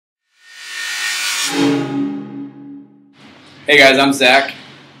Hey guys, I'm Zach.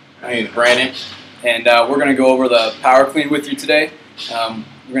 My name is Brandon. And we're going to go over the power clean with you today.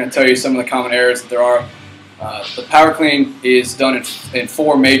 We're going to tell you some of the common errors that there are. The power clean is done in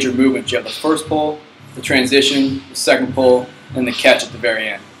four major movements. You have the first pull, the transition, the second pull, and the catch at the very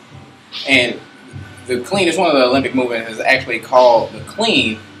end. And the clean is one of the Olympic movements. It's actually called the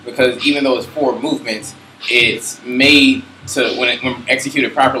clean because even though it's four movements, it's made to, when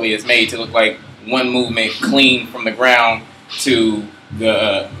executed properly, it's made to look like one movement clean from the ground to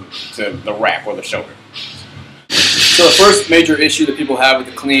the rack or the shoulder. So the first major issue that people have with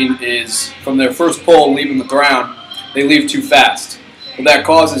the clean is from their first pull leaving the ground, they leave too fast. What that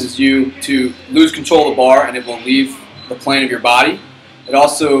causes is you to lose control of the bar and it will leave the plane of your body. It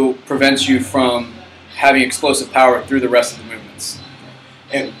also prevents you from having explosive power through the rest of the movements.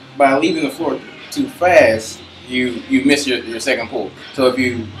 And by leaving the floor too fast, you miss your second pull. So if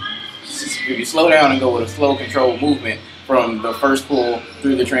you slow down and go with a slow controlled movement from the first pull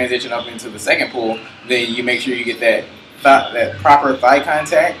through the transition up into the second pull, then you make sure you get that proper thigh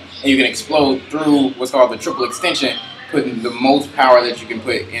contact, and you can explode through what's called the triple extension, putting the most power that you can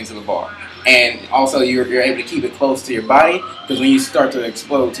put into the bar. And also you're able to keep it close to your body, because when you start to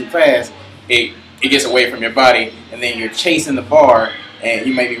explode too fast, it gets away from your body, and then you're chasing the bar, and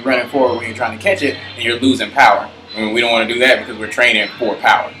you may be running forward when you're trying to catch it, and you're losing power. And we don't want to do that because we're training for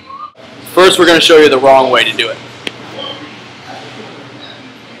power. First, we're going to show you the wrong way to do it.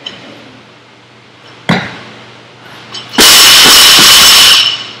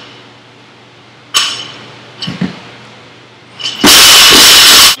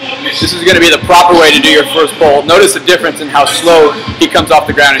 This is going to be the proper way to do your first pull. Notice the difference in how slow he comes off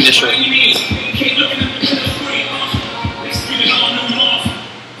the ground initially.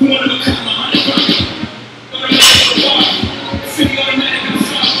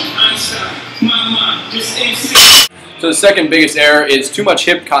 So the second biggest error is too much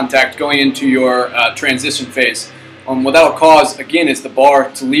hip contact going into your transition phase. What that will cause, again, is the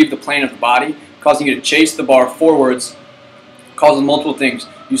bar to leave the plane of the body, causing you to chase the bar forwards, causes multiple things.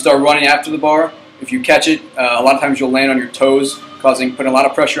 You start running after the bar. If you catch it, a lot of times you'll land on your toes, putting a lot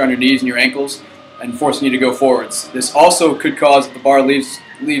of pressure on your knees and your ankles and forcing you to go forwards. This also could cause, if the bar leaves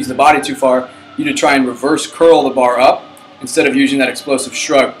the body too far, you to try and reverse curl the bar up instead of using that explosive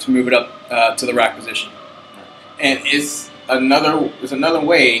shrug to move it up to the rack position. And it's another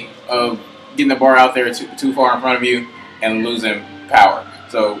way of getting the bar out there too far in front of you and losing power.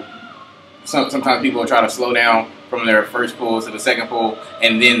 So sometimes people will try to slow down from their first pull to the second pull,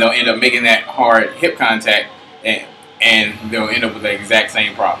 and then they'll end up making that hard hip contact, and they'll end up with the exact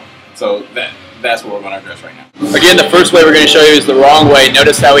same problem. So that's what we're going to address right now. Again, the first way we're going to show you is the wrong way.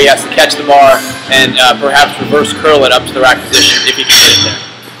 Notice how he has to catch the bar and perhaps reverse curl it up to the rack position if he can get it there.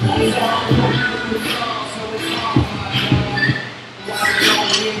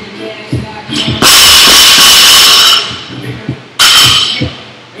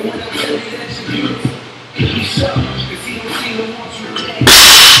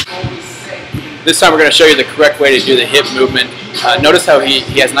 This time we're going to show you the correct way to do the hip movement. Notice how he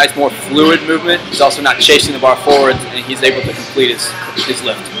has nice, more fluid movement. He's also not chasing the bar forwards, and he's able to complete his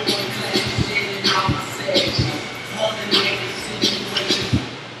lift.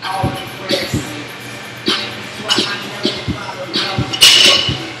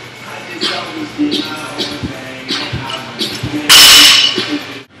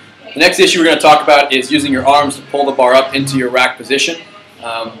 The next issue we're going to talk about is using your arms to pull the bar up into your rack position.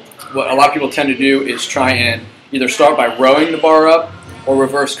 What a lot of people tend to do is try and either start by rowing the bar up or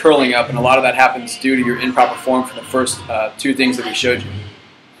reverse curling up, and a lot of that happens due to your improper form for the first two things that we showed you.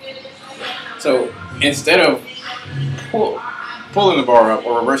 So instead of pulling the bar up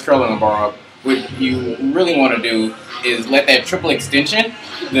or reverse curling the bar up, what you really want to do is let that triple extension,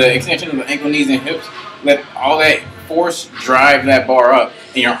 the extension of the ankle, knees, and hips, let all that force drive that bar up,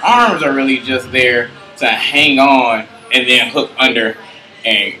 and your arms are really just there to hang on and then hook under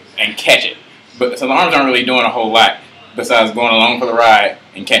and catch it. But so the arms aren't really doing a whole lot besides going along for the ride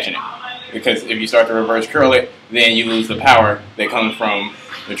and catching it. Because if you start to reverse curl it, then you lose the power that comes from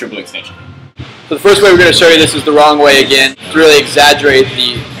the triple extension. So the first way we're going to show you this is the wrong way again, to really exaggerate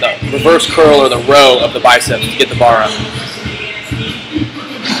the reverse curl or the row of the biceps to get the bar up.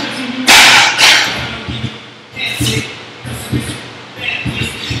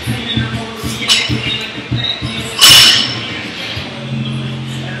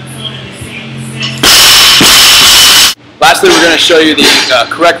 Lastly, we're going to show you the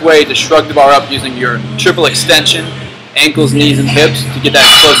correct way to shrug the bar up using your triple extension, ankles, knees, and hips to get that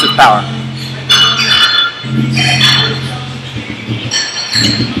explosive power.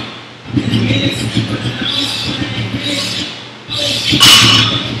 All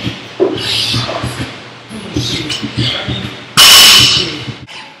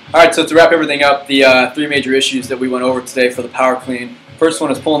right, so to wrap everything up, the three major issues that we went over today for the power clean. First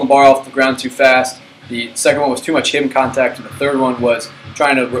one is pulling the bar off the ground too fast. The second one was too much hip contact, and the third one was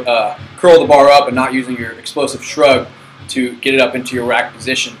trying to curl the bar up and not using your explosive shrug to get it up into your rack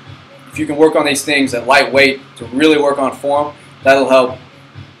position. If you can work on these things at light weight to really work on form, that'll help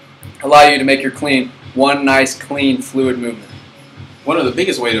allow you to make your clean one nice, clean, fluid movement. One of the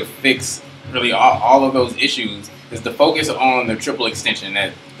biggest ways to fix really all of those issues is to focus on the triple extension,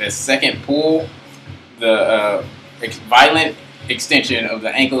 that second pull, the violent extension of the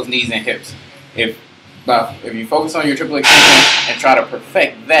ankles, knees, and hips. If you focus on your triple extension and try to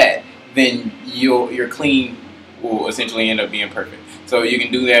perfect that, then your clean will essentially end up being perfect. So you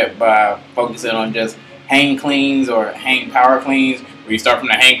can do that by focusing on just hang cleans or hang power cleans, where you start from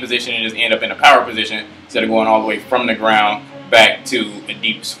the hang position and just end up in a power position instead of going all the way from the ground back to a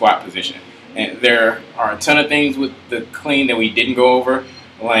deep squat position. And there are a ton of things with the clean that we didn't go over,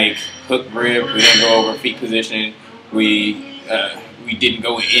 like hook grip. We didn't go over feet positioning. We didn't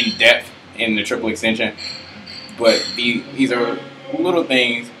go in depth in the triple extension. But these are little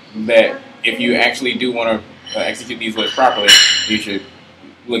things that if you actually do want to execute these lifts properly, you should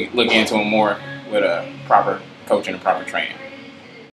look into them more with a proper coach and a proper training.